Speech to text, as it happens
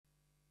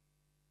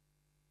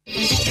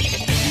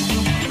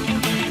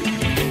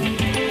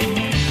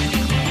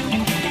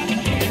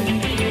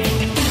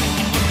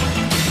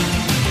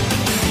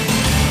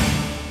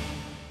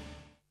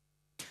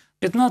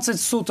15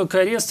 суток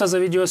ареста за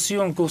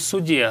видеосъемку в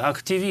суде.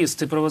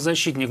 Активист и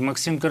правозащитник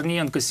Максим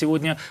Корниенко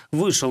сегодня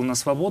вышел на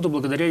свободу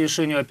благодаря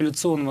решению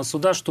апелляционного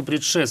суда, что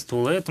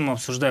предшествовало этому.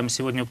 Обсуждаем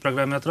сегодня в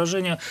программе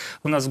 «Отражение».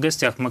 У нас в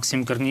гостях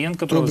Максим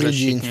Корниенко,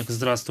 правозащитник.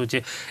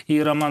 Здравствуйте.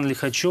 И Роман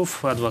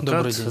Лихачов,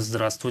 адвокат.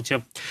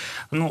 Здравствуйте.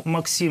 Ну,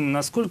 Максим,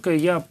 насколько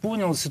я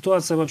понял,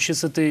 ситуация вообще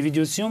с этой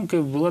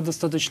видеосъемкой была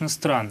достаточно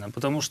странная,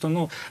 потому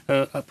что,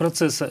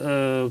 процесс,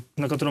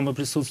 на котором вы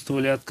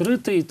присутствовали,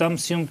 открытый, и там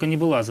съемка не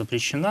была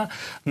запрещена.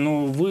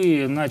 Но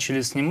вы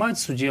начали снимать,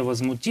 судья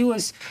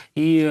возмутилась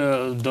и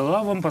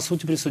дала вам, по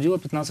сути, присудила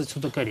 15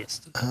 суток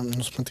ареста.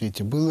 Ну,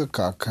 смотрите, было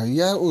как.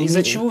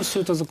 Из-за чего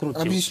все это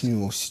закрутилось?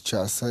 Объясню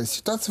сейчас.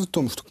 Ситуация в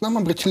том, что к нам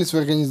обратились в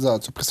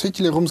организацию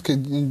представители ромской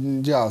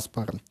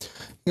диаспоры.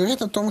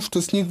 Говорят о том,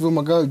 что с них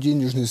вымогают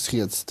денежные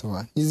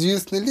средства.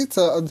 Неизвестные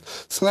лица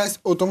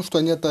ссылаясь о том, что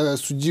они это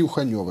судьи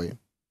Уханевой.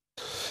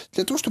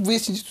 Для того, чтобы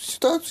выяснить эту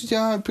ситуацию,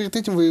 я перед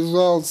этим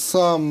выезжал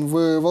сам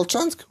в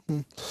Волчанск,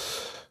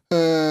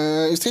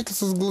 и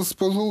встретился с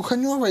госпожой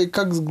Лихачевой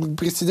как с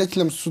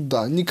председателем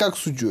суда, не как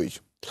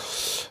судьей.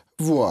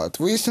 Вот.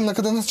 Выяснили,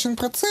 когда начнем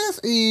процесс,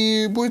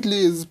 и будет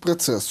ли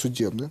процесс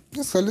судебный.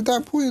 Мне сказали,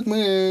 да, будет.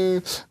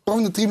 Мы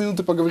ровно 3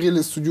 минуты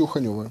поговорили с судьей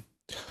Лихачевой.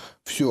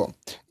 Все.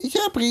 И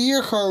я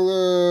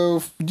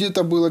приехал,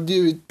 где-то было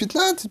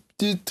 9:15,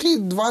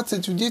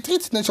 9:20, в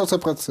 9:30 начался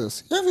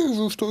процесс. Я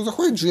вижу, что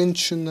заходит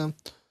женщина,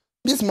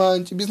 без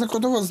мантии, без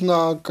нагрудного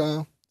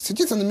знака,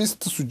 садится на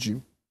место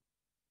судьи.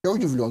 Я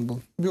удивлен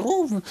был.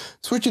 Беру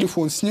свой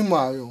телефон,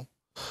 снимаю.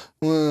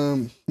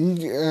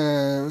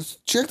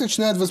 Человек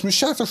начинает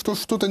возмущаться, что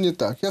что-то не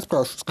так. Я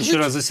спрашиваю. Еще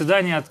раз,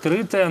 заседание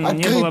открытое, оно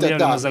не было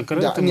объявлено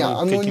закрытым? Да, нет,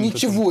 оно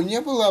ничего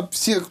не было.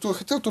 Все, кто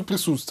хотел, тот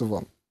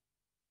присутствовал.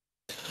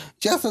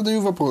 Я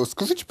задаю вопрос.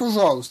 Скажите,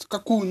 пожалуйста,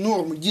 какую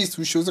норму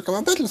действующего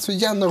законодательства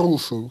я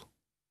нарушил?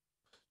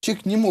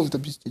 Человек не может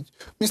объяснить.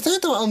 Вместо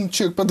этого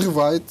человек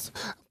подрывается,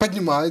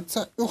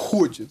 поднимается и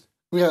уходит.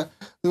 Говоря,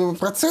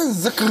 процесс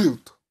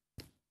закрыт.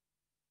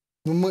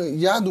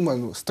 Я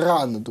думаю,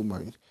 странно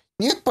думаю.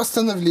 Нет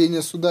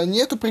постановления суда,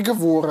 нету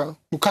приговора.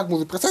 Как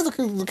может процесс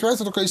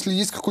закрывается только если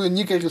есть какое-то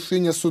некое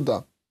решение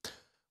суда.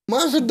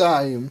 Мы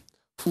ожидаем.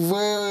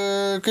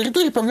 В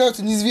коридоре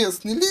появляются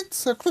неизвестные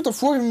лица, кто-то в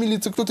форме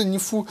милиции, кто-то не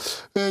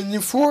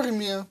в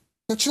форме.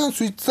 Начинается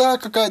суета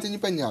какая-то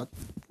непонятная.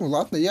 Ну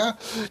ладно, я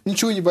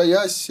ничего не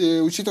боясь,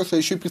 учитывая, что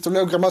я еще и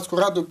представляю громадскую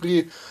раду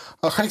при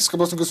Харьковской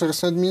областной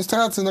государственной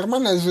администрации,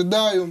 нормально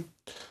ожидаю.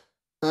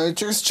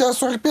 Через час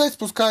 45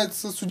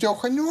 спускается судья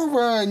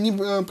Уханева,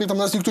 при этом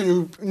нас никто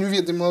не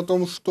уведомил о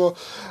том, что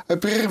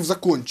перерыв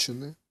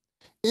закончен.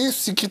 И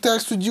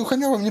секретарь судьи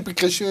Уханева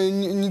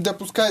не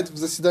допускает в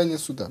заседание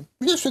суда.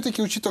 Я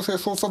все-таки, учитывая, что я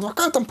шел с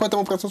адвокатом, по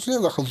этому процессу я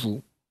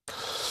захожу.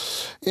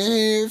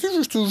 И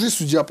вижу, что уже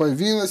судья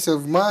появилась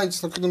в мантии,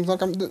 с накрытым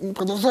знаком,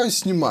 продолжаю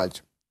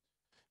снимать.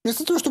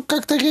 Вместо того, чтобы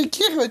как-то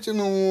реагировать,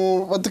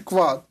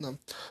 адекватно,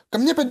 ко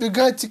мне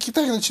подбегает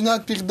секретарь и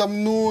начинает передо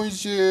мной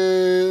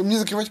мне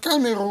закрывать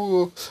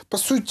камеру, по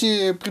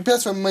сути,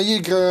 препятствуя моей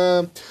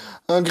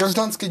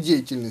гражданской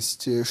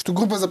деятельности, что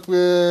грубо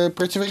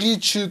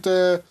противоречит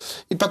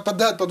и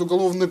подпадает под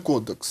уголовный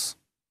кодекс.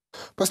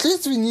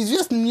 Впоследствии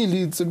неизвестные мне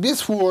лица,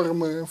 без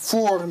формы,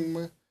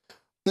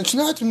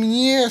 начинают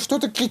мне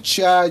что-то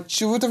кричать,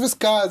 чего-то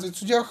высказывать.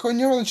 Судья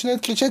Харькова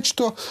начинает кричать,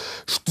 что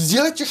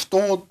сделайте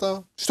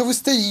что-то, что вы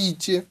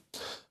стоите.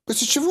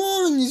 После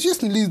чего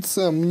неизвестные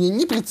лица, мне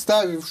не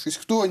представившись,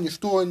 кто они,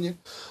 что они,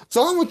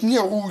 заламывают мне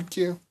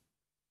руки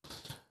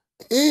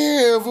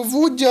и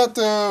выводят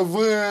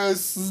в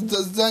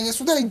здание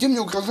суда, где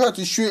мне угрожают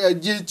еще и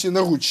одеть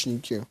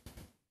наручники.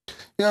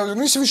 Я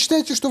говорю, если вы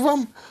считаете, что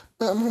вам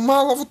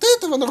мало вот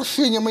этого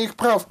нарушения моих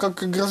прав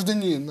как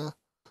гражданина,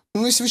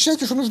 если вы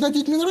считаете, что нужно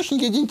одеть мне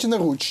наручники, оденьте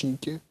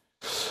наручники.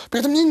 При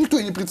этом мне никто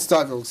не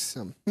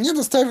представился. Меня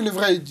доставили в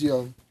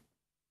райотдел.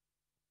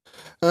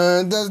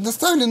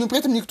 Доставили, но при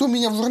этом никто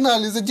меня в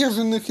журнале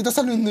задержанных и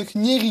доставленных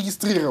не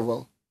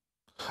регистрировал.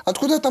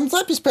 Откуда там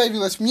запись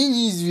появилась, мне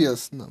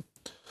неизвестно.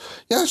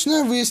 Я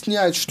начинаю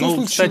выяснять, что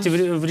случилось. Кстати,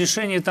 в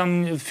решении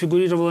там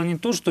фигурировало не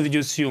то, что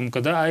видеосъемка,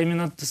 да, а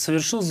именно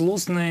совершил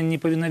злостное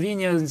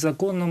неповиновение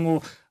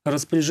законному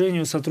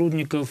распоряжению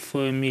сотрудников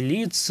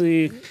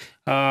милиции.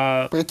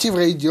 Пройти в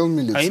райотдел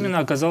милиции. А именно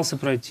оказался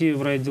пройти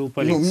в райотдел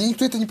полиции. Мне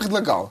никто это не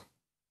предлагал.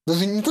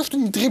 Даже не то, что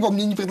не требовал,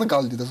 мне не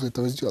предлагали даже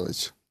этого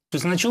сделать. То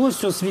есть началось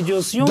все с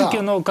видеосъемки,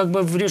 да. Но как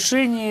бы в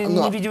решении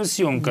не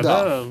видеосъемка,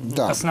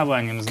 да,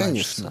 основанием, значит.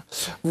 Конечно.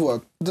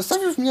 Вот.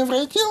 Доставив меня в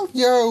райотдел,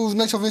 я уже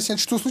начал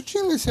выяснять, что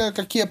случилось,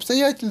 какие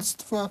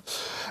обстоятельства.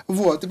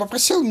 Вот. И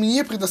попросил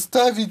мне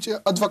предоставить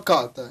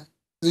адвоката.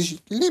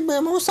 Либо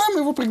я могу сам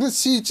его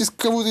пригласить из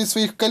кого-то из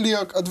своих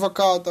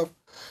коллег-адвокатов,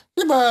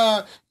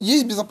 либо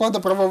есть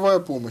безоплатная правовая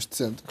помощь в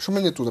центре, чтобы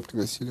меня туда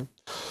пригласили.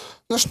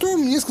 На что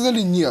мне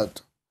сказали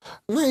нет.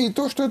 И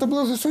то, что это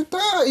была уже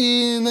суета,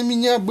 и на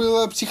меня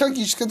было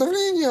психологическое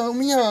давление, у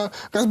меня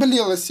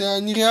разболелась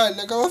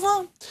нереальная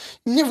голова,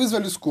 и меня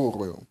вызвали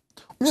скорую.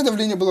 У меня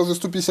давление было уже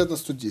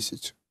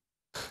 150/110.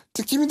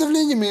 Такими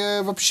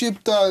давлениями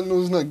вообще-то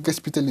нужно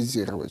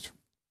госпитализировать.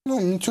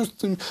 Ну,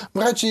 чувствую,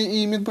 врач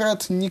и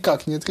медбрат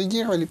никак не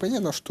отреагировали.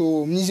 Понятно,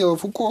 что мне сделал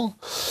укол.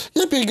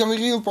 Я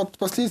переговорил,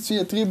 впоследствии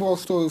я требовал,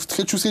 что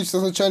хочу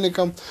встретиться с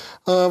начальником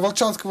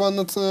Волчанского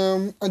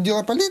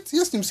отдела полиции.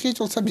 Я с ним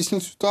встретился,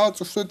 объяснил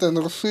ситуацию, что это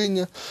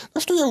нарушение.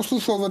 На что я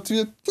услышал в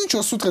ответ: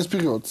 ничего, суд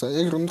разберется. Я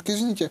говорю: ну так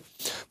извините,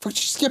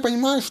 фактически я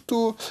понимаю,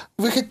 что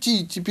вы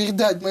хотите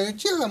передать мое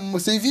тело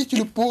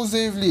заявителю по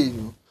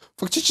заявлению.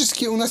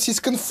 Фактически у нас есть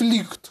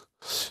конфликт.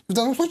 В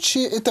данном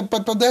случае это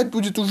подпадает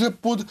будет уже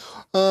под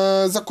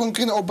закон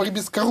Украины о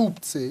борьбе с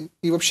коррупцией.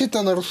 И вообще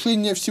это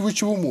нарушение всего,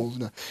 чего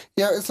можно.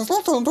 Я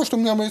сослался на то, что у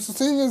меня мое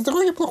состояние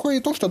здоровья плохое,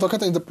 и то, что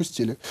адвоката не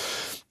допустили.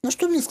 На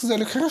что мне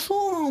сказали: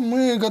 хорошо,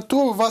 мы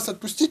готовы вас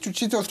отпустить,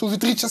 учитывая, что уже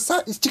 3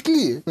 часа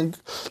истекли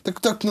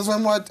так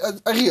называемого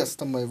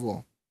ареста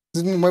моего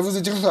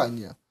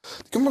задержания.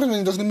 Таким образом,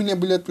 они должны меня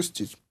были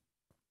отпустить.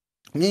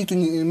 Меня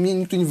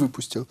никто не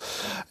выпустил.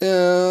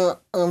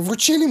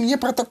 Вручили мне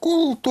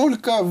протокол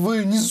только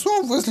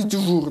внизу, возле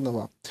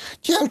дежурного.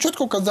 Я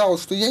четко указал,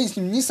 что я с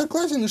ним не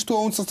согласен, и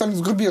что он составлен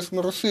с грубейшим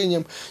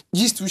нарушением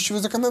действующего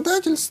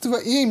законодательства,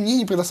 и мне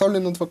не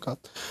предоставлен адвокат.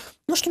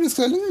 Ну, что мне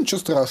сказали: ну,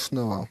 ничего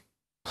страшного.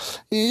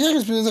 И я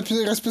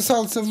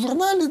расписался в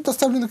журнале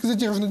доставленных и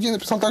задержанных, где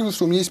написал также,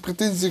 что у меня есть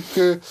претензии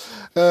к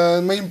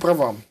моим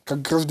правам,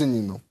 как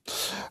гражданину.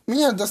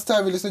 Меня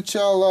доставили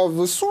сначала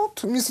в суд,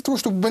 вместо того,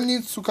 чтобы в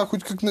больницу, как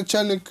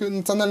начальник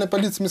национальной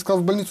полиции мне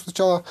сказал: в больницу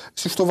сначала,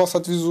 если что, вас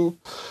отвезут.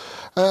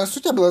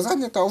 Судья была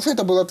занята, а уже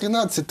это было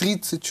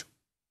 13:30.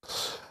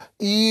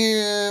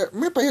 И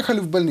мы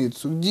поехали в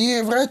больницу,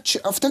 где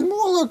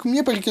врач-офтальмолог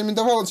мне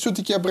порекомендовал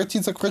все-таки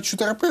обратиться к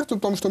врачу-терапевту,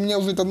 потому что у меня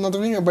уже на то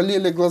время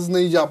болели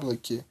глазные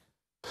яблоки.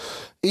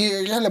 И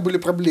реально были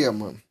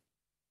проблемы.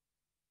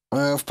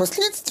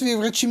 Впоследствии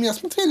врачи меня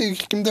осмотрели и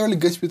рекомендовали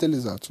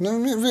госпитализацию. Но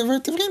в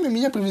это время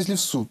меня привезли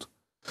в суд.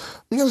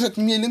 Мне уже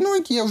отмели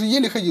ноги, я уже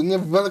еле ходил, меня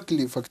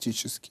волокли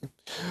фактически.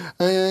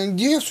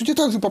 Где я в суде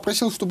также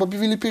попросил, чтобы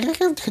объявили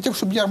перерыв, хотя бы,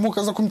 чтобы я мог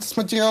ознакомиться с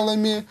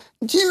материалами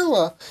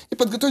дела и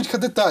подготовить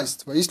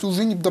ходатайство, если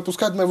уже не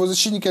допускают моего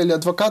защитника или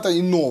адвоката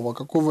иного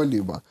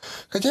какого-либо.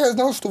 Хотя я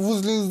знал, что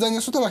возле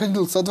здания суда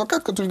находился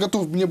адвокат, который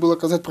готов мне был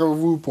оказать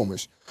правовую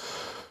помощь.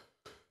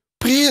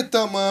 При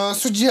этом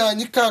судья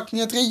никак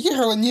не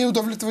отреагировал, не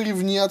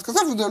удовлетворив, не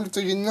отказав в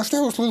удовлетворении, на что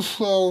я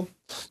услышал: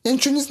 я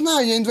ничего не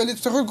знаю, я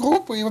инвалид 2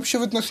 группы, и вообще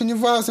в отношении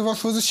вас и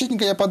вашего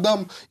защитника я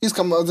подам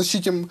иском о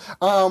защите,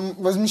 о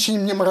возмещении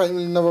мне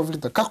морального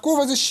вреда.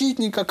 Какого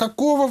защитника,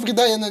 какого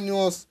вреда я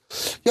нанес?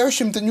 Я, в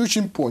общем-то, не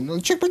очень понял.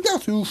 Человек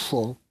поднялся и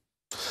ушел.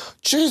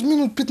 Через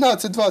минут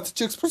 15-20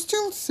 человек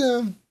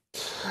спустился,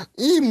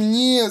 и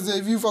мне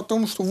заявив о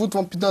том, что вот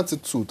вам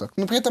 15 суток.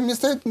 Но при этом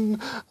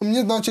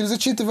мне начали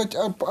зачитывать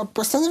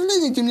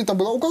постановление, где мне там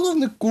был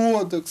уголовный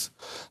кодекс.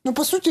 Но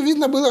по сути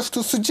видно было,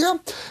 что судья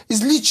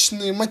из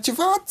личной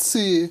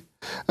мотивации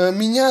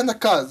меня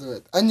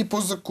наказывает, а не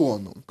по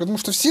закону. Потому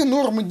что все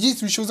нормы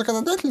действующего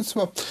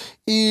законодательства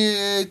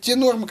и те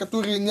нормы,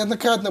 которые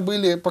неоднократно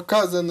были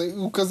показаны и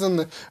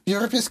указаны в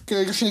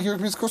решении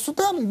Европейского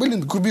суда, были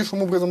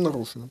грубейшим образом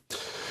нарушены.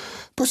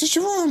 После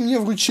чего мне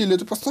вручили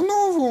эту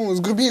постанову с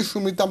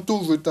грубейшим, и там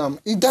тоже там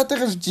и дата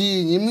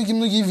рождения, и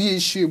многие-многие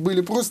вещи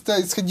были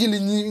просто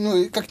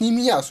исходили, как не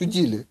меня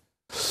судили.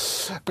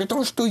 При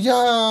том, что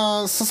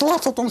я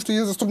сослался о том, что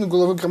я заступник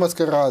главы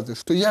громадской рады,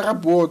 что я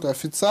работаю,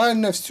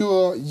 официально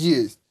все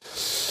есть.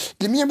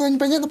 Для меня было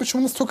непонятно,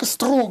 почему настолько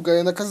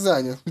строгое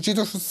наказание.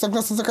 Учитывая, что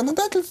согласно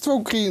законодательству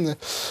Украины,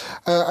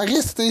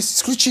 арест это есть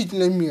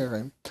исключительной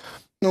мерой.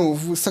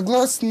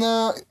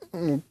 Согласно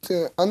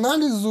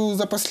анализу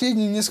за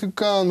последние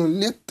несколько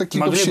лет таких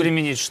могли вообще...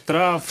 применить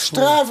штраф,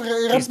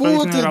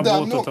 работы,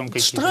 да.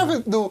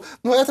 Штрафы,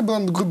 но это было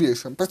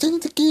грубейшее.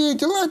 Последние такие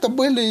дела, это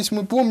были, если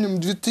мы помним, в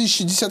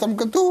 2010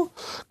 году,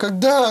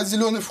 когда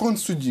Зеленый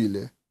фронт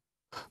судили.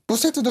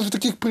 После этого даже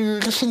таких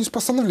решений с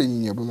постановлений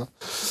не было.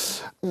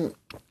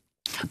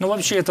 Но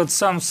вообще этот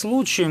сам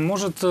случай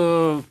может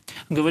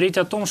говорить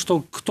о том,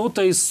 что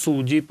кто-то из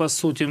судей, по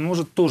сути,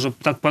 может тоже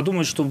так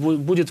подумать, что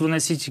будет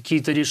выносить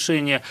какие-то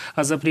решения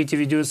о запрете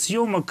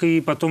видеосъемок и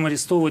потом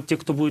арестовывать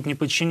тех, кто будет не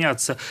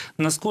подчиняться.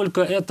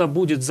 Насколько это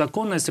будет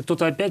законно, если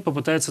кто-то опять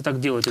попытается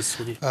так делать из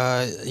судей?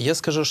 Я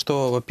скажу,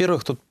 что,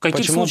 во-первых, тут... В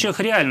каких случаях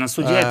реально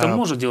судья это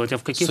может делать, а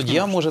в каких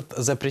судья может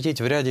запретить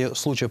в ряде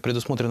случаев,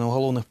 предусмотренных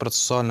Уголовным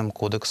процессуальным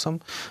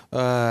кодексом.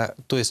 То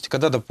есть,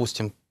 когда,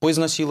 допустим, по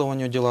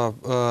изнасилованию дела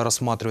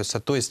рассматриваются,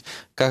 то есть,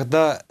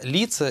 когда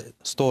лица,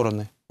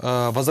 стороны,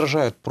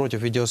 возражают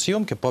против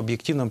видеосъемки по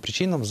объективным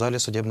причинам в зале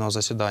судебного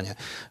заседания.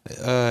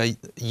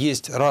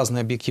 Есть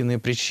разные объективные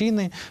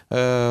причины,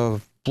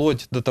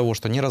 вплоть до того,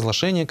 что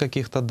неразглашение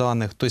каких-то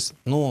данных. То есть,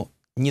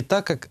 не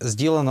так, как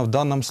сделано в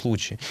данном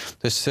случае.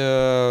 То есть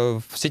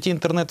в сети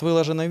интернет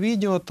выложено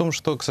видео о том,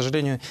 что, к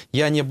сожалению,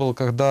 я не был,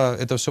 когда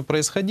это все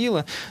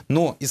происходило,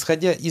 но,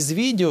 исходя из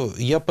видео,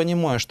 я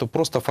понимаю, что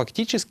просто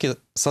фактически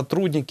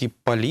сотрудники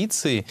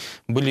полиции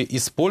были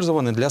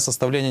использованы для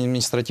составления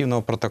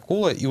административного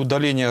протокола и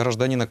удаления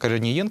гражданина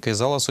Корниенко из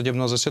зала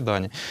судебного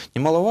заседания.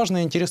 Немаловажно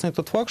и интересный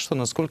тот факт, что,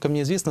 насколько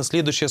мне известно,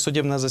 следующее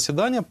судебное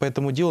заседание по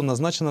этому делу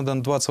назначено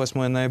на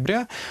 28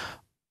 ноября.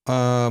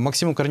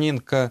 Максиму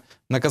Корниенко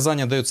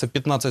наказание дается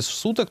 15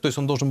 суток, то есть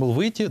он должен был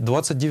выйти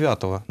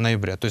 29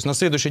 ноября, то есть на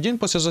следующий день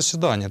после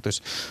заседания. То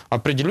есть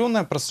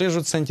определенная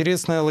прослеживается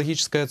интересная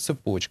логическая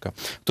цепочка.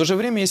 В то же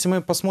время, если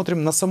мы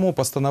посмотрим на само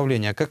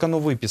постановление, как оно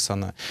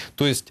выписано,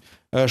 то есть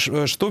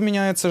что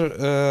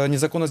меняется,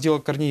 незаконно сделал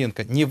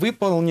Корниенко, не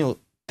выполнил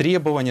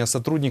требования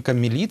сотрудника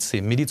милиции,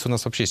 милиции у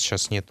нас вообще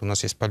сейчас нет, у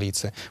нас есть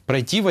полиция,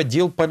 пройти в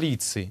отдел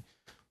полиции.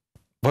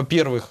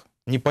 Во-первых,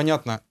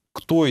 непонятно,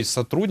 кто из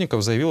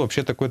сотрудников заявил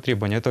вообще такое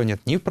требование. Этого нет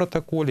ни в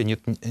протоколе, нет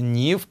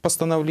ни в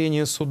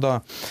постановлении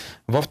суда.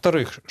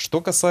 Во-вторых,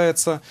 что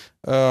касается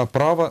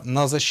права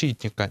на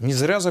защитника. Не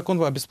зря закон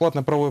о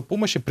бесплатной правовой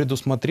помощи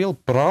предусмотрел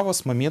право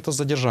с момента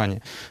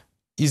задержания.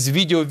 Из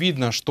видео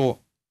видно, что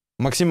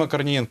Максима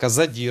Корниенко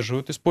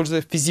задерживают,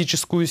 используя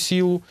физическую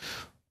силу.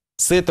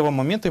 С этого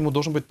момента ему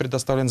должен быть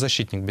предоставлен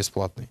защитник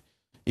бесплатный.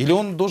 Или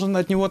он должен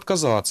от него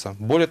отказаться.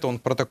 Более того, он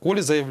в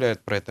протоколе заявляет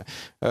про это.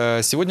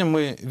 Сегодня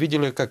мы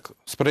видели, как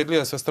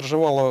справедливость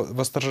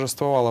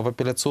восторжествовала в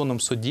апелляционном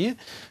суде,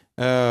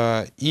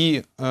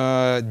 и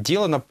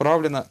дело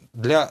направлено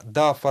для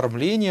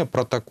дооформления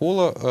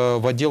протокола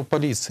в отдел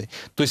полиции.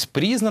 То есть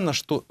признано,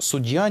 что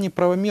судья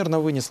неправомерно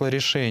вынесла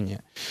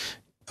решение.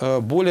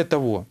 Более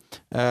того,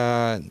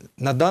 на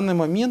данный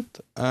момент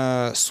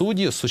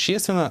судьи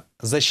существенно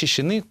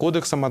защищены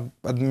Кодексом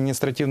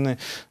административных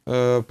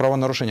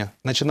правонарушений,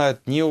 начиная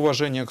от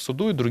неуважения к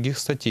суду и других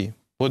статей,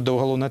 вплоть до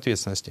уголовной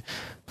ответственности.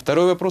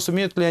 Второй вопрос,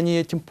 умеют ли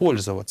они этим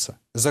пользоваться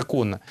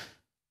законно.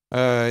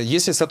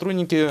 Если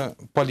сотрудники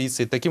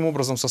полиции таким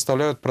образом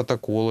составляют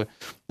протоколы,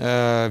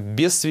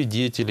 без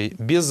свидетелей,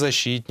 без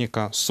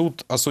защитника,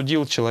 суд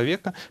осудил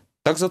человека,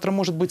 так завтра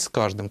может быть с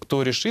каждым,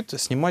 кто решит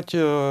снимать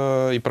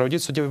и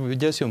проводить судебную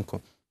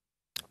видеосъемку.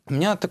 У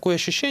меня такое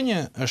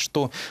ощущение,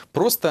 что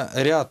просто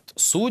ряд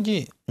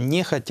судей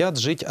не хотят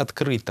жить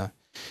открыто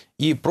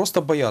и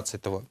просто боятся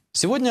этого.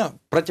 Сегодня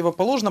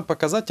противоположно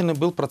показательный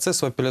был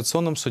процесс в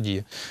апелляционном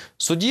суде.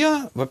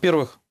 Судья,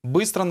 во-первых,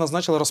 быстро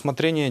назначил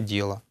рассмотрение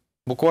дела.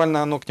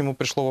 Буквально оно к нему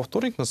пришло во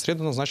вторник, на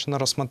среду назначено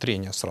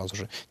рассмотрение сразу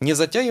же. Не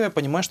затягивая,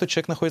 понимая, что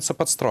человек находится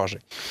под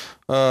стражей.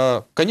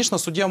 Конечно,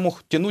 судья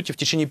мог тянуть и в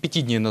течение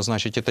 5 дней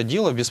назначить это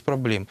дело без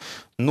проблем.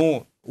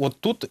 Но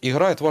вот тут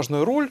играет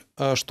важную роль,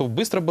 что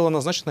быстро было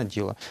назначено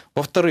дело.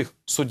 Во-вторых,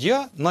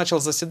 судья начал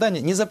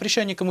заседание, не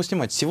запрещая никому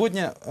снимать.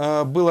 Сегодня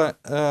было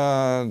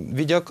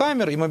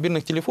видеокамер и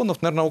мобильных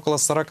телефонов, наверное, около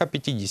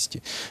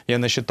 40-50, я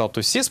насчитал. То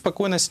есть все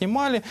спокойно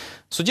снимали.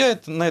 Судья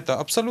на это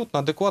абсолютно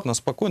адекватно,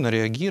 спокойно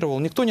реагировал.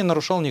 Никто не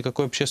нарушал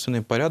никакой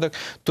общественный порядок.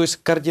 То есть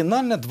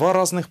кардинально 2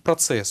 разных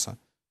процесса.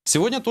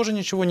 Сегодня тоже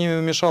ничего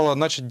не мешало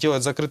начать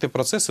делать закрытый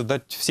процесс и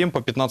дать всем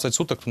по 15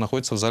 суток, кто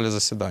находится в зале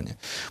заседания.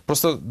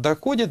 Просто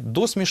доходит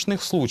до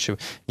смешных случаев.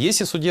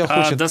 Если судья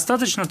хочет...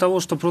 достаточно того,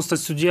 что просто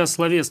судья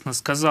словесно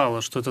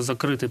сказала, что это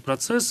закрытый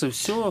процесс, и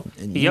все,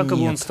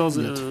 якобы он стал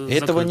закрытым?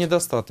 Этого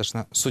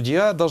недостаточно.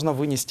 Судья должна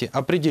вынести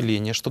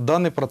определение, что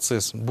данный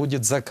процесс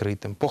будет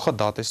закрытым по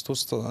ходатайству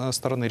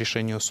стороны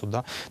решения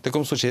суда. В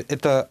таком случае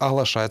это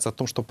оглашается о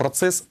том, что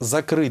процесс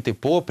закрытый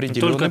по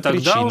определенным причинам.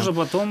 Только тогда уже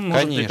потом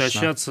может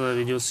прекращаться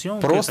видеосъемка.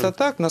 Просто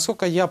так,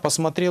 насколько я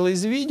посмотрел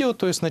из видео,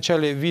 то есть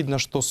вначале видно,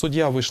 что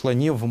судья вышла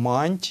не в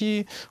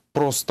мантии,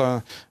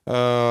 просто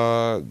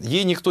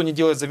ей никто не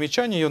делает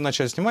замечаний, ее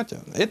начали снимать.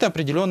 Это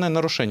определенное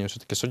нарушение.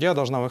 Все-таки судья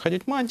должна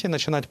выходить в мантии,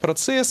 начинать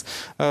процесс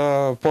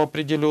по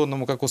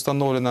определенному, как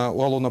установлено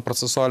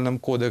уголовно-процессуальным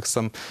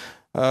кодексом.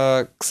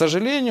 К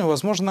сожалению,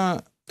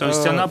 возможно... То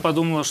есть она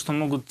подумала, что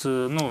могут,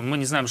 ну, мы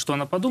не знаем, что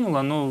она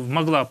подумала, но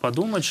могла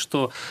подумать,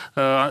 что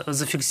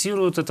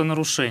зафиксируют это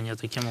нарушение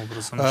таким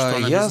образом. Что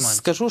она я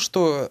скажу,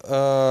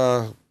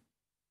 что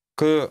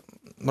к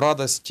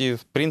радости,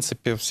 в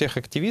принципе, всех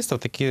активистов,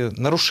 такие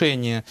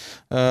нарушения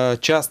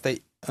часто,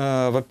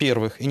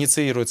 во-первых,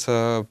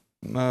 инициируются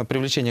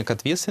привлечение к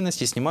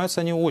ответственности,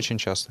 снимаются они очень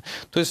часто.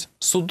 То есть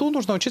суду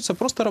нужно учиться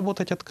просто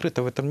работать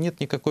открыто, в этом нет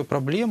никакой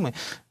проблемы.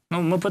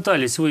 Ну, мы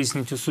пытались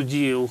выяснить у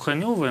судьи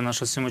Уханевой,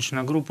 наша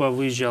съемочная группа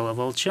выезжала в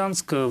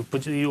Волчанск,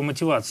 ее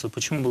мотивацию,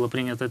 почему было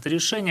принято это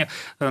решение.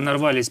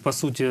 Нарвались, по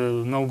сути,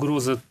 на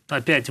угрозы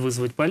опять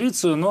вызвать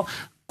полицию, но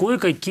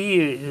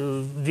кое-какие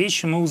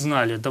вещи мы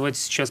узнали. Давайте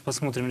сейчас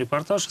посмотрим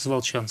репортаж из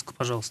Волчанска,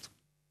 пожалуйста.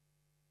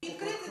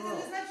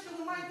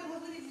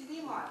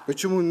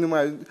 Чому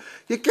немає?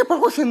 Яке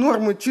порушення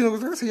норми чинного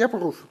законодавства, я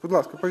порушу. Будь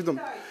ласка,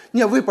 повідомте.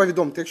 Ні, ви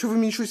повідомте. Якщо ви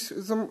мені щось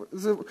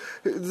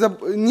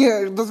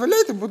не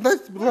дозволяєте, будь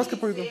ласка,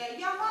 повідомте.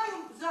 Я маю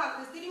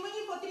захист, і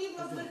мені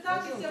потрібно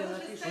звертатися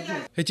до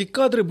Эти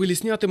кадры были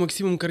сняты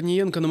Максимом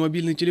Корниенко на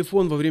мобильный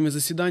телефон во время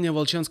заседания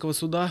Волчанского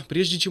суда,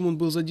 прежде чем он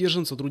был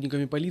задержан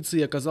сотрудниками полиции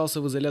и оказался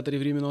в изоляторе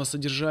временного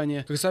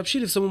содержания. Как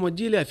сообщили в самом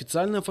отделе,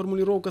 официальная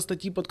формулировка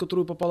статьи, под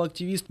которую попал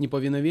активист,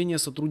 неповиновение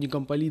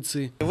сотрудникам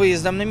полиции.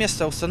 Выездом на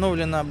место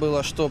установлено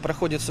было, что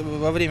проходит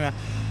во время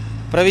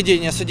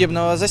проведения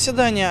судебного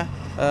заседания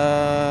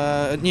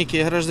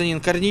некий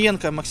гражданин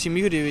Корниенко Максим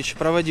Юрьевич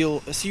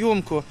проводил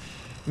съемку,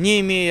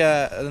 не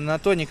имея на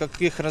то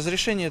никаких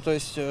разрешений, то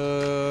есть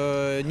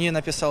не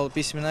написал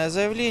письменное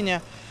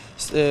заявление,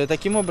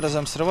 таким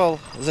образом срывал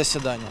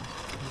заседание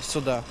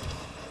суда.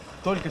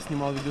 Только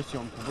снимал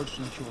видеосъемку,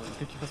 больше ничего,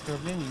 никаких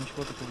оскорблений,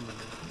 ничего такого не было.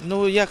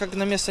 Ну, я как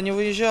на место не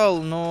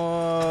выезжал,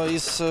 но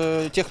из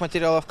тех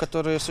материалов,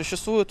 которые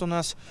существуют у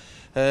нас,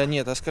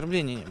 нет,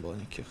 оскорблений не было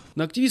никаких.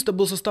 На активиста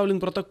был составлен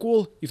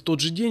протокол, и в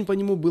тот же день по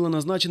нему было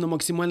назначено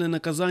максимальное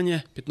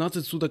наказание –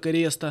 15 суток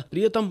ареста.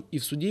 При этом и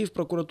в суде, и в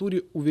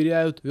прокуратуре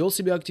уверяют, вел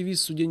себя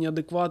активист в суде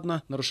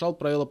неадекватно, нарушал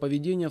правила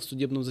поведения в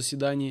судебном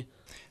заседании.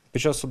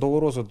 Під час судового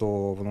розгляду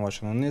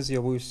обвинувачений не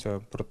з'явився,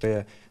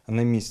 проте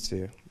на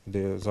місці,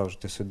 де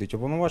завжди сидить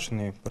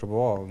обвинувачений,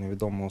 перебувала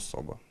невідома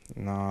особа.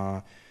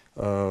 На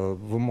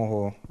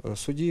вимогу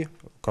судді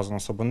вказана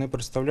особа не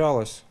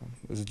представлялась,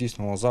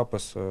 здійснювала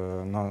запис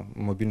на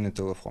мобільний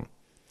телефон.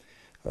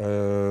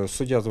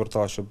 Суддя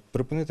звертався, щоб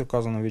припинити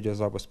вказаний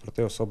відеозапис,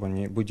 проте особа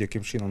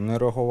будь-яким чином не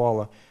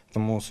реагувала,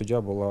 тому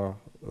суддя була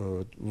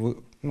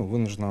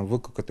вынуждена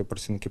викликати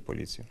працівників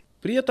поліції.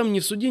 При этом ни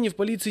в суде, ни в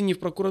полиции, ни в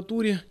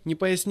прокуратуре не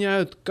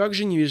поясняют, как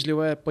же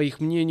невежливое, по их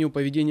мнению,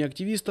 поведение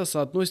активиста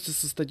соотносится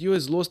со статьей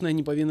 «Злостное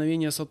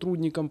неповиновение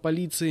сотрудникам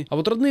полиции». А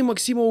вот родные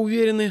Максима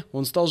уверены,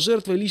 он стал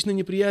жертвой личной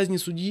неприязни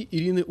судьи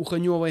Ирины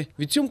Уханевой.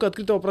 Ведь съемка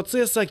открытого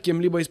процесса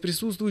кем-либо из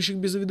присутствующих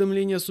без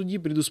уведомления судьи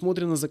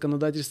предусмотрена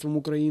законодательством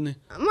Украины.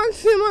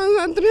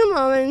 Максима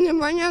затримали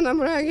непонятно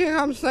про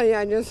яких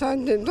обстоятельствах,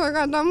 тільки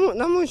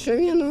тому, що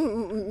він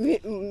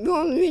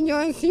вел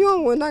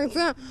відеосйомку, так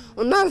це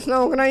у нас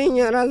на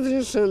Україні розрішено.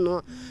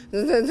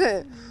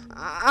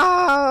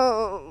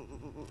 А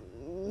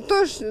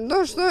то, що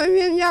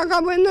він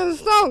якоби не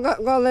встав,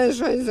 коли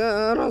щось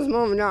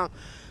розмовляв,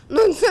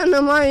 ну це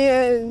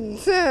немає,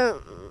 це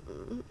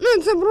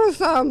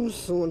просто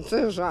абсурд,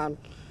 це жарт.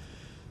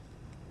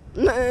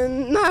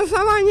 На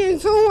основании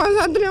цього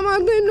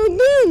затримати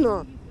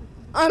людину,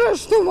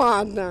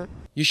 арештувати.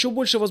 Еще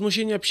больше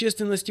возмущения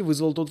общественности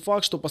вызвал тот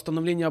факт, что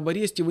постановление об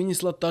аресте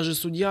вынесла та же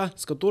судья,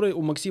 с которой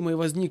у Максима и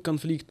возник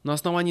конфликт. На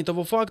основании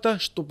того факта,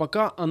 что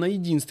пока она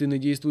единственный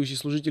действующий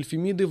служитель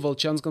Фемиды в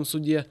Волчанском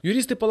суде.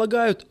 Юристы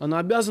полагают, она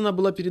обязана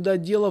была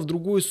передать дело в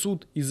другой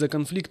суд из-за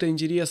конфликта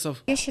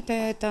интересов. Я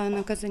считаю, это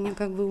наказание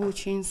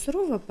очень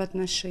сурово по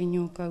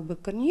отношению к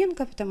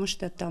Корниенко, потому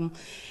что там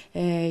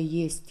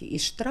есть и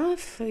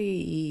штрафы,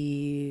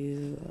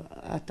 и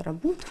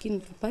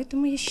отработки.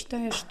 Поэтому я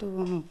считаю,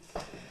 что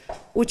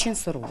очень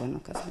суровое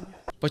наказание.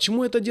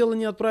 Почему это дело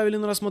не отправили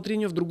на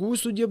рассмотрение в другую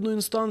судебную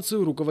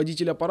инстанцию,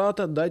 руководитель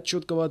аппарата дать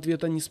четкого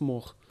ответа не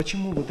смог.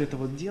 Почему вот это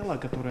вот дело,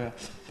 которое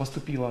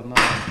поступило на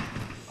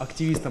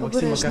активиста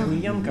Максима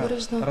Корниенко,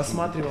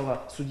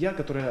 рассматривала судья,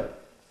 которая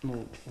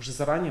уже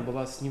заранее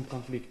была с ним в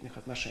конфликтных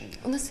отношениях?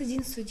 У нас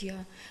один судья,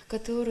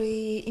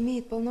 который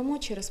имеет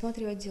полномочия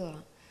рассматривать дела.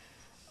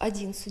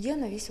 Один судья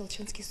на весь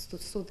Волчанский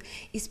суд.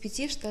 Из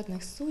 5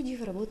 штатных судей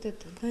работает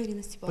одна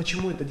Ирина Степановна.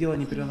 Почему это дело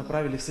не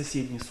перенаправили в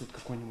соседний суд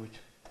какой-нибудь?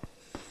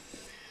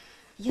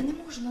 Я не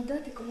можу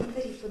надати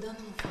коментарів по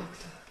данному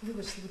факту.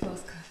 Вибачте, будь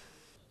ласка.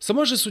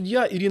 Сама же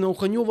судья Ирина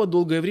Уханева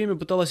долгое время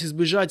пыталась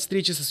избежать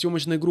встречи со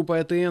съемочной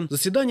группой АТН.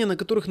 Заседания, на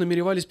которых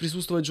намеревались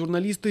присутствовать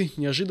журналисты,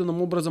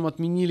 неожиданным образом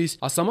отменились.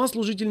 А сама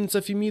служительница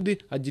Фемиды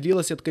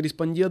отделилась от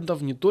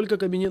корреспондентов не только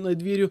кабинетной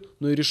дверью,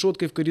 но и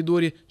решеткой в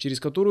коридоре,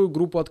 через которую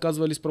группу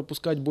отказывались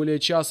пропускать более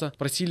часа,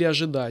 просили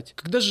ожидать.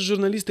 Когда же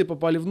журналисты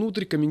попали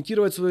внутрь,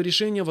 комментировать свое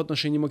решение в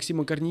отношении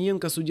Максима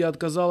Корниенко судья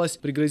отказалась,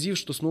 пригрозив,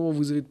 что снова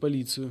вызовет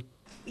полицию.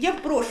 Я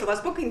прошу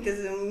вас,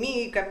 покиньте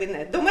мій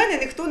кабінет. До мене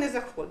ніхто не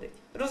заходить.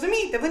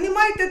 Розумієте? Ви не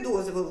маєте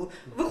дозволу.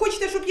 Ви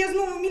хочете, щоб я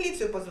знову в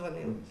міліцію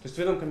позвонила?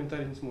 Тобто ви нам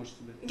коментарі не зможете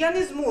дати? Я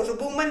не зможу,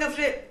 бо в мене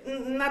вже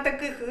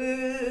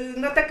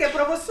на таке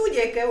правосуддя,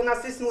 яке у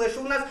нас існує,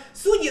 що у нас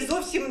судді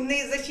зовсім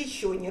не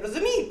захищені.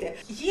 Розумієте?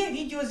 Є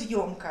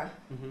відеозйомка.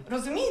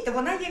 Розумієте?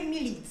 Вона є в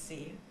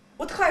міліції.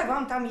 От хай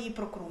вам там її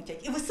прокрутять.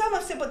 І ви саме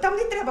все... Там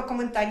не треба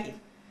коментарів.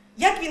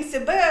 Як він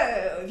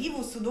себе вів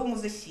у судовому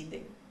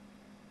засіданні.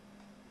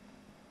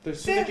 То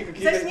есть все-таки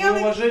какие-то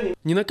неуважения.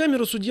 Не на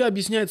камеру судья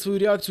объясняет свою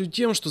реакцию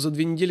тем, что за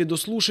 2 недели до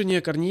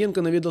слушания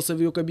Корниенко наведался в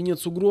ее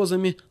кабинет с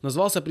угрозами,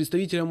 назвался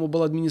представителем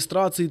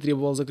обладминистрации,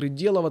 требовал закрыть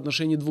дело в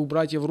отношении 2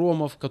 братьев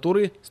Ромов,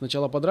 которые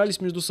сначала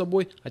подрались между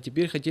собой, а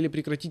теперь хотели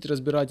прекратить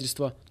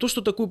разбирательство. То,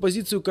 что такую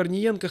позицию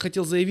Корниенко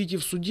хотел заявить и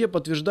в суде,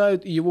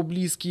 подтверждают и его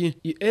близкие.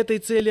 И этой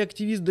цели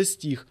активист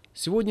достиг.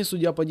 Сегодня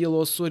судья по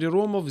делу о ссоре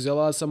Ромов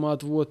взяла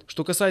самоотвод.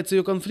 Что касается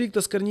ее конфликта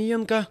с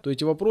Корниенко, то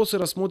эти вопросы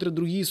рассмотрят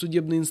другие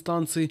судебные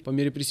инстанции. По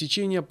мере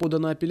пресечения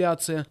подана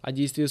апелляция, а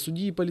действия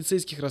судьи и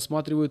полицейских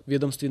рассматривают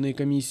ведомственные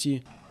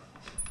комиссии.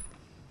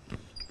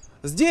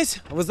 Здесь,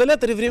 в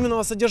изоляторе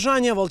временного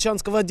содержания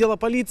Волчанского отдела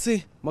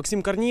полиции,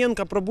 Максим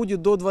Корниенко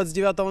пробудет до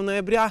 29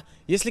 ноября,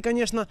 если,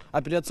 конечно,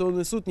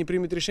 апелляционный суд не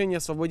примет решение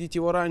освободить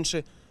его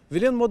раньше.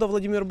 Вилен Мода,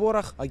 Владимир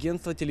Борах,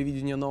 агентство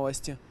телевидения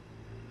 «Новости».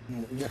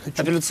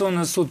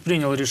 Апелляционный суд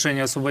принял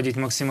решение освободить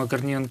Максима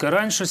Корниенко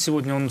раньше.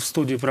 Сегодня он в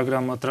студии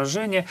программы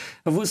 «Отражение».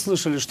 Вы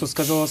слышали, что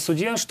сказала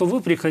судья, что вы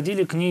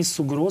приходили к ней с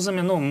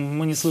угрозами. Ну,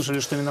 мы не слышали,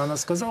 что именно она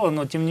сказала,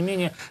 но, тем не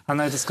менее,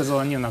 она это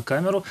сказала не на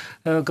камеру,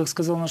 как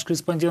сказал наш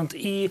корреспондент,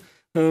 и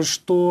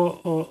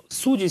что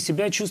судьи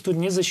себя чувствуют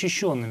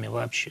незащищенными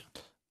вообще.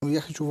 Ну, я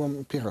хочу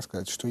вам первое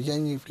сказать, что я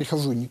не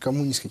прихожу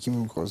никому ни с какими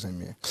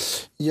угрозами.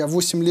 Я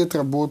 8 лет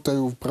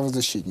работаю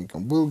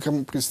правозащитником. Был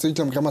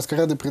представителем громадской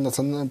рады при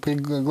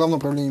Главном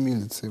управлении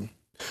милиции.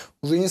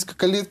 Уже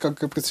несколько лет как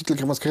представитель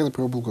громадской рады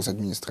при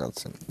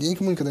облгосадминистрации. Я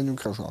никому никогда не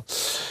угрожал.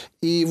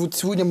 И вот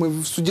сегодня мы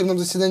в судебном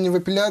заседании в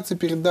апелляции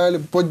передали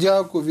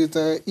подяку від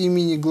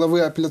имени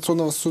главы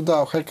апелляционного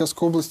суда в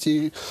Харьковской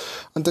области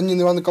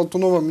Антонины Ивановны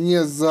Колтунова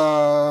мне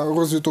за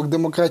розвиток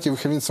демократии и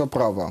верховенства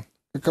права,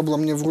 яка была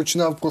мне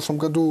вручена в прошлом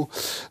году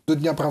до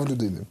Дня прав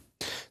людини.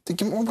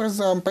 Таким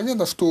образом,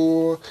 понятно,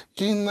 что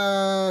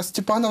Ирина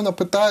Степановна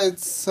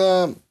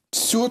пытается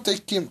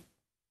все-таки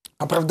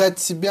оправдать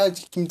себя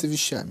какими-то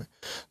вещами.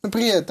 Но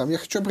при этом я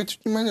хочу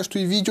обратить внимание, что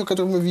и видео,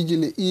 которое мы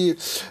видели, и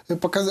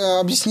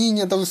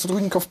объяснения даже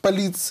сотрудников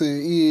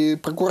полиции и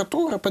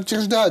прокуратуры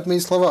подтверждают мои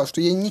слова,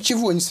 что я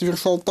ничего не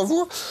совершал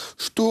того,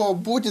 что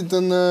будет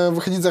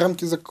выходить за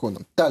рамки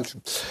закона. Дальше.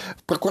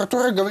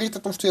 Прокуратура говорит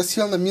о том, что я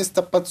сел на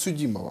место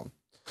подсудимого.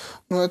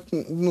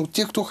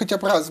 Те, кто хотя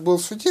бы раз был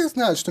в суде,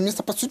 знают, что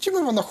место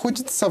подсудимого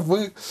находится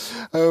в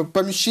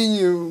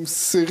помещении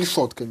с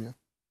решетками.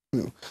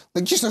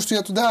 Логично, что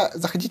я туда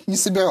заходить не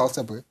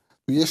собирался бы.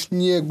 Я ж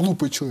не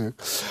глупый человек.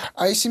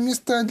 А если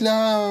место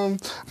для...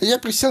 Я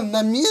присел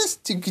на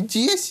месте,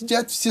 где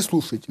сидят все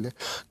слушатели.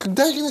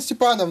 Когда Ирина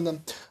Степановна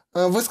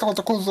высказала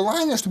такое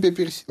желание, чтобы я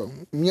пересел,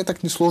 мне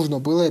так несложно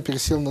было, я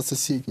пересел на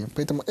соседнее.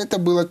 Поэтому это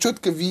было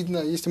четко видно,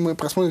 если мы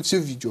просмотрим все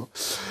видео.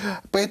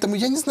 Поэтому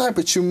я не знаю,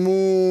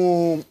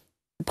 почему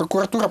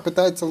прокуратура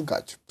пытается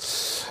лгать.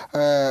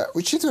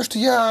 Учитывая, что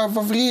я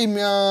во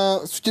время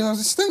судебного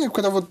заседания,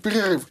 когда вот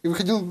перерыв, и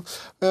выходил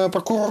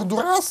прокурор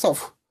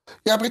Дурасов,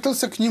 я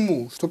обратился к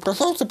нему, что,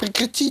 пожалуйста,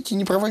 прекратите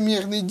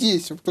неправомерные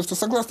действия, потому что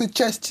согласно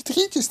части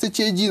 3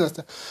 статьи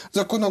 11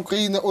 Закона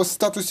Украины о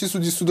статусе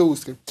судей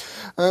судоустройства,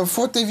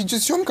 фото и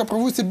видеосъемка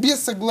проводится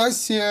без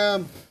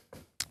согласия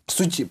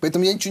судьи,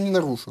 поэтому я ничего не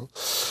нарушил.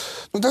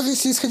 Но даже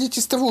если исходить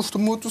из того, что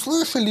мы вот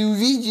услышали,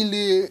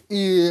 увидели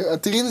и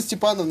от Ирины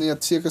Степановны, и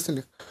от всех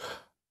остальных,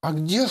 а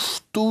где ж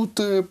тут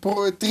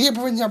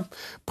требования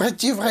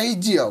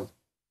противорайдел?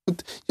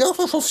 Вот я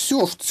услышал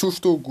все,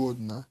 что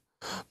угодно.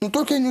 Но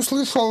только я не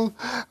услышал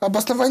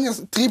обоснования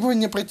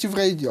требования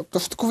противорайдел.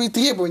 Потому что такого и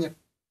требования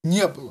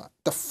не было.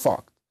 Это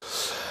факт.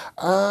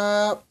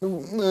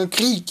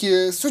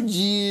 Крики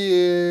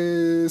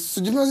судьи,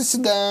 судебного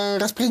заседания,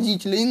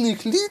 распорядителя,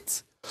 иных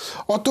лиц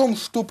о том,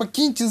 что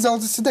покиньте зал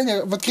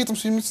заседания в открытом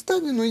судебном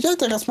заседании, но я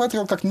это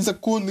рассматривал как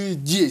незаконные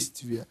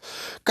действия,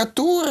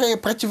 которые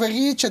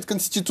противоречат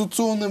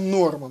конституционным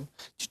нормам.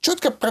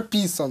 Четко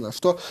прописано,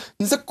 что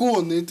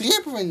незаконные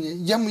требования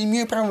я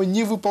имею право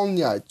не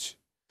выполнять.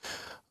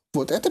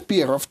 Вот, это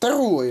первое.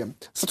 Второе.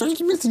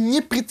 Сотрудники милиции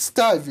не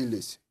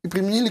представились и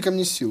применили ко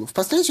мне силу.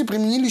 Впоследствии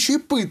применили еще и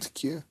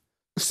пытки.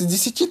 С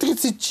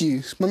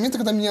 10:30, с момента,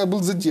 когда меня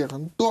был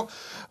задержан, до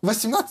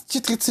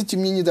 18:30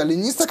 мне не дали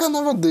ни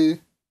стакана воды,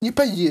 ни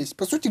поесть.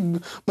 По сути,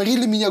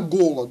 морили меня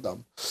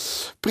голодом.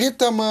 При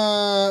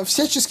этом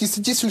всячески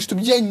содействовали,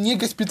 чтобы я не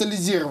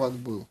госпитализирован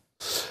был.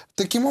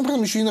 Таким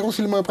образом, еще и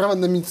нарушили мое право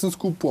на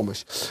медицинскую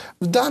помощь.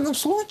 В данном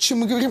случае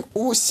мы говорим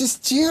о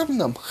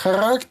системном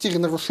характере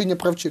нарушения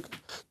прав человека.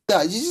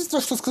 Да,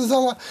 единственное, что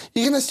сказала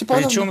Ирина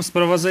Степановна... Причем с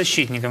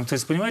правозащитником. То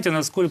есть, понимаете,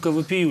 насколько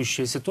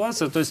вопиющая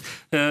ситуация. То есть,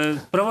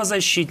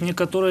 правозащитник,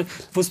 который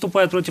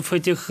выступает против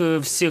этих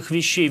всех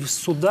вещей в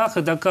судах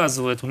и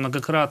доказывает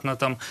многократно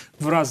там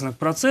в разных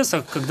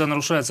процессах, когда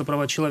нарушаются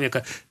права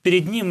человека,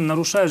 перед ним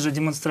нарушают же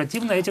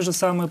демонстративно эти же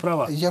самые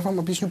права. Я вам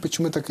объясню,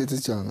 почему так это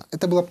сделано.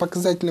 Это было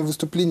показательное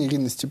выступление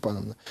Ирины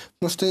Степановны.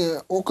 Потому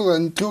что около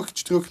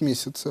 3-4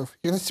 месяцев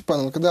Ирина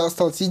Степановна, когда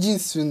осталась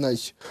единственной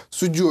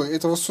судьей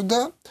этого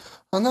суда,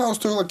 она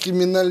устроила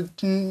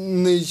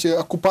криминальную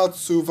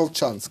оккупацию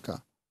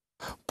Волчанска.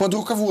 Под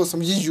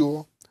руководством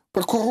ее,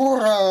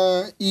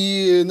 прокурора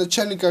и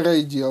начальника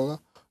райотдела.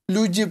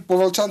 Люди по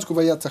Волчанску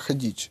боятся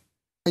ходить.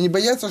 Они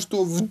боятся,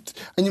 что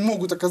они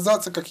могут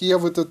оказаться, как и я,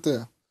 в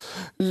ВТТ.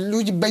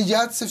 Люди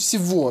боятся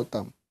всего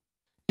там.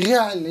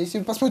 Реально, если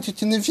вы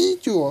посмотрите на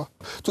видео,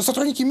 то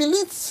сотрудники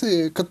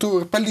милиции,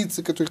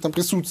 полиции, которые там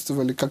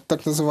присутствовали, как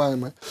так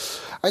называемые,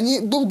 они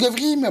долгое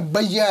время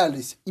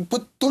боялись, и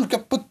только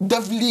под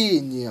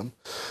давлением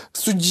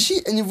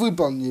судьи они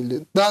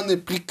выполнили данный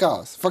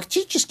приказ.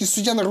 Фактически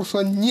судья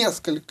нарушила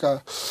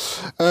несколько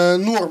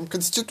норм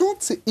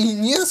Конституции и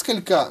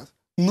несколько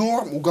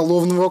норм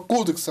Уголовного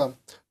кодекса,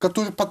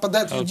 который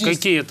подпадает в действие.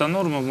 Какие это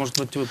нормы, может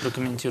быть, вы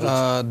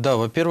прокомментируете? Да,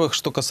 во-первых,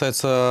 что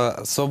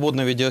касается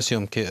свободной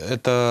видеосъемки,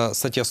 это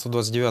статья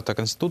 129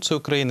 Конституции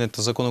Украины,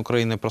 это закон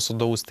Украины про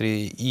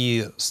судоустрой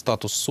и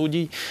статус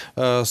судей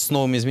с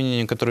новыми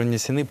изменениями, которые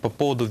внесены по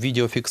поводу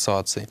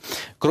видеофиксации.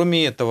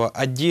 Кроме этого,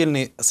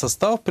 отдельный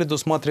состав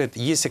предусматривает,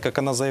 если, как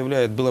она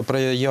заявляет, было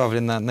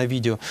проявлено на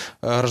видео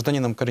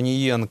гражданином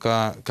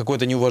Корниенко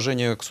какое-то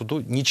неуважение к суду,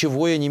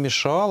 ничего ей не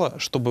мешало,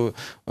 чтобы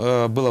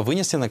было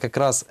вынесено как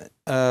раз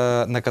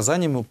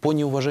наказанием по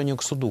неуважению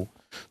к суду.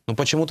 Но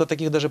почему-то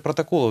таких даже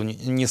протоколов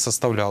не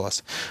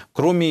составлялось.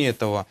 Кроме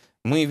этого,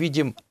 мы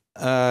видим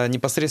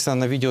непосредственно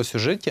на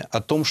видеосюжете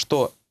о том,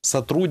 что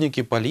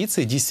сотрудники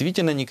полиции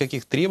действительно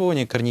никаких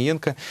требований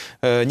Корниенко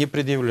не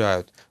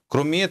предъявляют.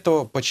 Кроме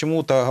этого,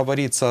 почему-то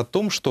говорится о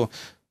том, что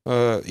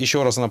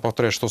еще раз она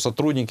повторяет, что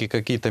сотрудники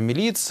какие-то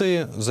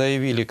милиции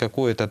заявили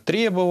какое-то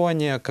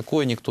требование,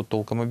 какое никто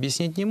толком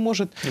объяснить не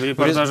может. В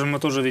репортаже мы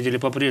тоже видели,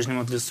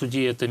 по-прежнему для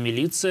судей это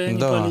милиция, а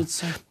не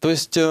полиция. То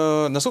есть,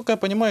 насколько я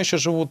понимаю, еще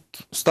живут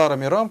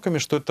старыми рамками,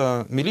 что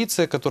это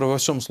милиция, которая во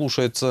всем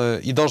слушается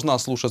и должна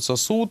слушаться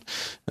суд,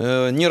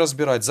 не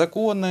разбирать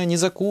законное,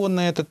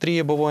 незаконное это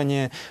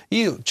требование.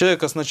 И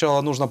человека сначала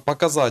нужно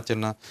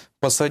показательно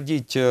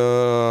посадить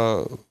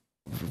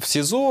в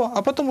СИЗО,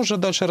 а потом уже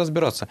дальше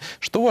разбираться.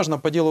 Что важно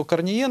по делу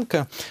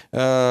Корниенко,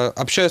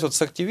 общаясь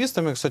с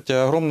активистами, кстати,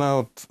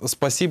 огромное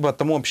спасибо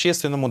тому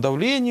общественному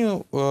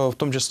давлению, в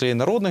том числе и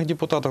народных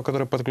депутатов,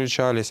 которые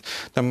подключались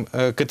там,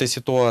 к этой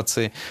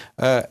ситуации.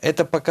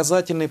 Это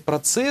показательный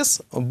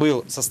процесс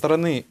был со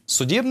стороны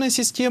судебной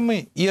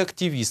системы и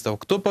активистов.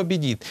 Кто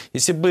победит?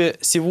 Если бы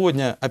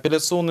сегодня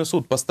апелляционный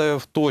суд,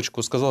 поставив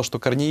точку, сказал, что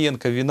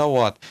Корниенко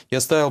виноват и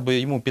оставил бы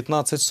ему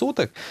 15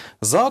 суток,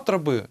 завтра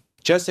бы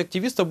часть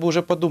активистов бы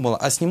уже подумала,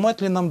 а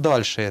снимать ли нам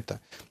дальше это?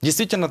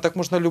 Действительно, так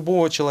можно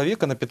любого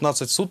человека на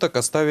 15 суток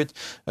оставить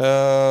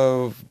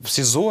в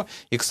СИЗО.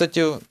 И,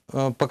 кстати,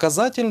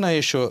 показательно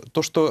еще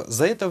то, что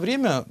за это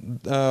время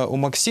у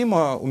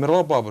Максима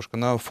умерла бабушка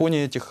на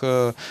фоне этих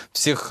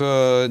всех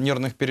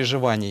нервных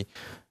переживаний.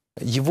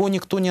 Его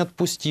никто не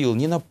отпустил,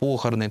 ни на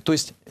похороны. То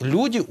есть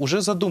люди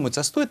уже задумаются,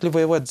 а стоит ли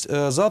воевать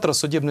завтра с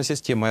судебной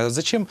системой? А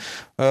зачем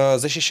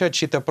защищать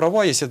чьи-то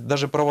права, если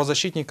даже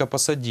правозащитника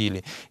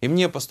посадили? И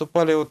мне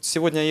поступали, вот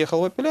сегодня я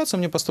ехал в апелляцию,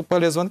 мне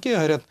поступали звонки,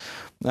 говорят,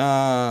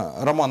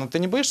 Роман, а ты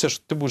не боишься,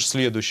 что ты будешь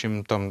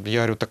следующим? Там, я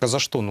говорю, так а за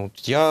что? Ну,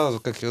 я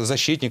как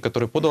защитник,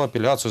 который подал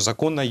апелляцию,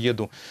 законно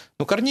еду.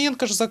 Ну,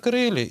 Корниенко же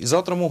закрыли, и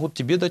завтра могут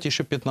тебе дать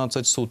еще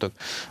 15 суток.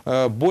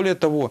 Более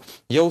того,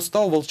 я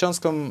устал в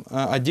Волчанском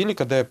отделе,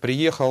 когда я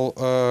приехал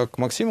к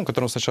Максиму,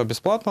 которому сначала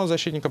бесплатного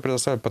защитника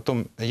предоставили,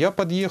 потом я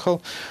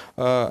подъехал.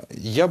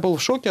 Я был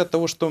в шоке от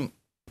того, что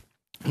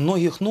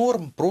многих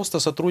норм просто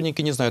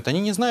сотрудники не знают. Они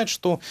не знают,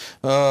 что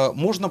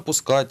можно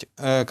пускать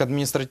к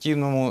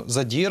административному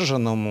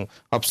задержанному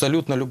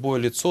абсолютно любое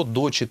лицо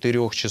до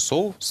 4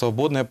 часов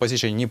свободное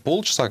посещение. Не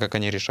полчаса, как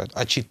они решают,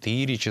 а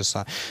 4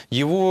 часа.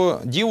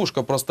 Его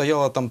девушка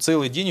простояла там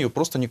целый день, ее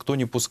просто никто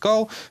не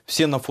пускал,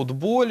 все на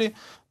футболе.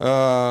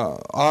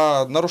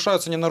 А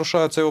нарушаются, не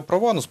нарушаются его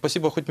права, ну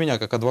спасибо, хоть меня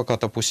как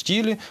адвоката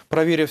пустили,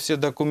 проверив все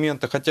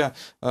документы, хотя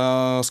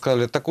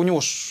сказали, так у него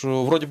ж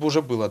вроде бы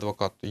уже был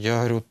адвокат. Я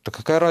говорю, так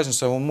какая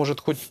разница, он может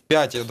хоть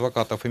 5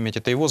 адвокатов иметь,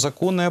 это его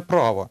законное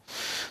право.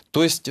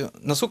 То есть,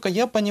 насколько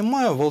я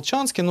понимаю, в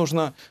Волчанске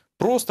нужно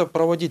просто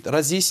проводить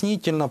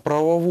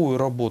разъяснительно-правовую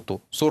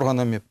работу с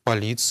органами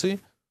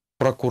полиции,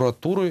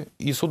 прокуратуры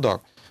и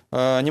суда.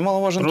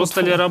 Немаловажен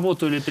просто ли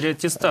работу или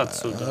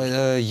переаттестацию?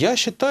 Да? Я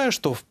считаю,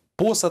 что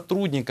по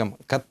сотрудникам,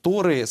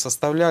 которые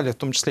составляли в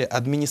том числе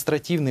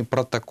административный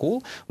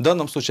протокол, в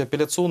данном случае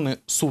апелляционный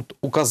суд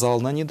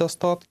указал на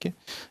недостатки,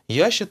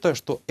 я считаю,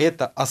 что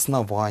это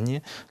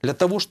основание для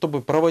того,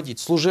 чтобы проводить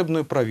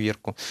служебную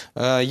проверку.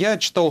 Я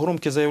читал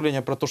громкие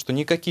заявления про то, что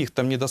никаких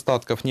там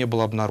недостатков не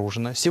было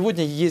обнаружено.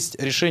 Сегодня есть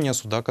решение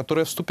суда,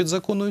 которое вступит в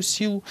законную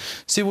силу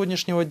с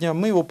сегодняшнего дня.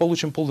 Мы его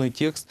получим полный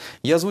текст.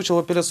 Я озвучил в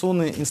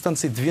апелляционной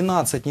инстанции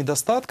 12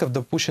 недостатков,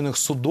 допущенных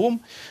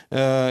судом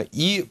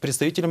и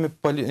представителями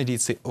полиции.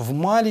 В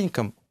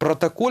маленьком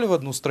протоколе в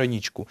одну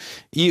страничку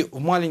и в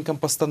маленьком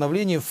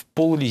постановлении в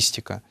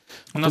пол-листика.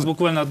 У нас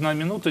буквально 1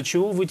 минута.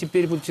 Чего вы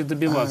теперь будете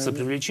добиваться?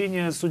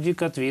 Привлечения судьи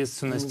к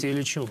ответственности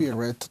или чего?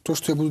 Первое, это то,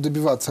 что я буду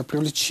добиваться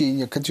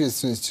привлечения к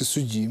ответственности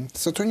судьи,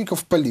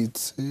 сотрудников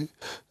полиции.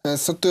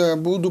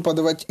 Буду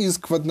подавать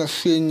иск в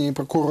отношении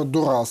прокурора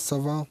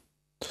Дурасова.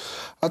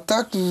 А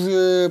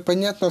также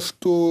понятно,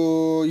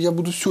 что я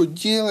буду все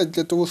делать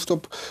для того,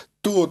 чтобы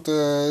тот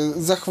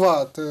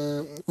захват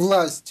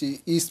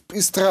власти и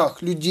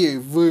страх людей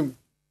в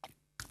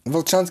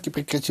Волчанске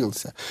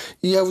прекратился.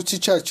 И я вот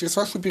сейчас через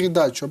вашу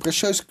передачу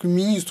обращаюсь к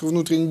министру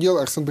внутренних дел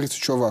Арсену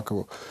Борисовичу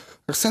Авакову.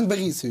 Арсен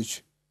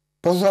Борисович,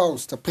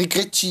 пожалуйста,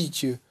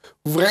 прекратите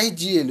в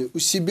райделе у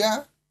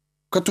себя,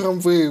 в котором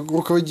вы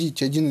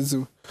руководите, один из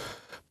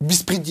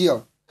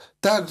беспредел.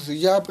 Также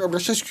я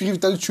обращаюсь к Юрию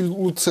Витальевичу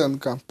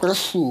Луценко.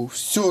 Прошу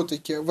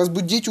все-таки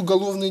возбудить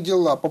уголовные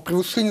дела по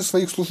превышению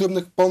своих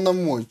служебных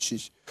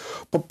полномочий,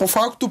 по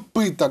факту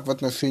пыток в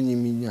отношении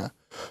меня.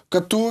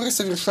 которые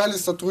совершали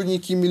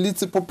сотрудники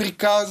милиции по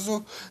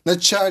приказу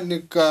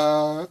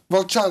начальника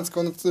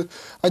Волчанского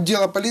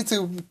отдела полиции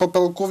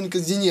подполковника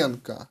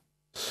Зиненко.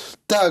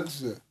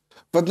 Также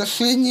в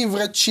отношении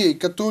врачей,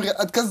 которые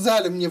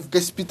отказали мне в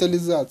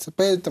госпитализации.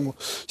 Поэтому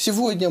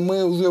сегодня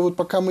мы уже, вот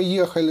пока мы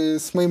ехали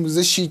с моим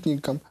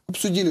защитником,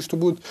 обсудили, что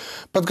будет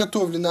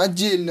подготовлена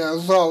отдельная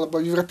жалоба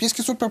в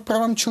Европейский суд по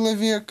правам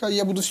человека.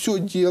 Я буду все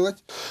делать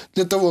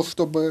для того,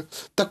 чтобы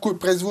такой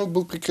произвол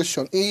был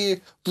прекращен.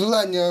 И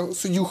желание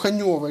судьи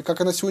Ханевой,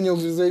 как она сегодня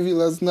уже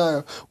заявила, я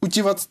знаю,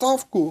 уйти в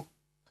отставку,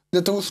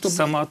 для того, чтобы...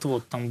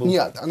 Самоотвод там был.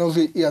 Нет, она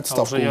уже и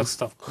отставку. Уже и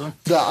отставку, да?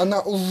 Да,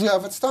 она уже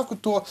в отставку,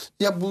 то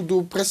я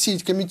буду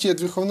просить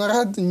комитет Верховной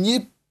Рады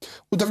не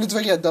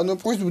удовлетворять данную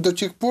просьбу до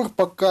тех пор,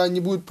 пока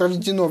не будет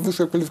проведено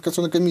Высшей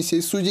квалификационной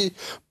комиссией судей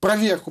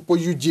проверку по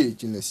ее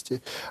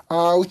деятельности.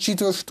 А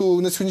учитывая, что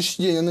на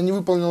сегодняшний день она не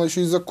выполнила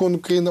еще и закон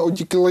Украины о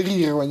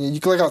декларировании,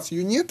 декларации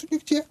ее нет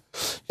нигде,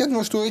 я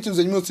думаю, что этим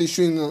займется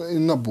еще и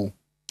НАБУ.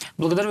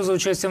 Благодарю за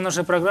участие в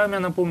нашей программе.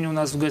 Напомню, у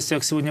нас в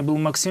гостях сегодня был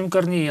Максим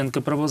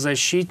Корниенко,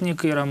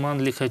 правозащитник, и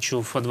Роман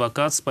Лихачев,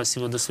 адвокат.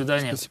 Спасибо, до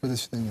свидания. Спасибо, до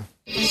свидания.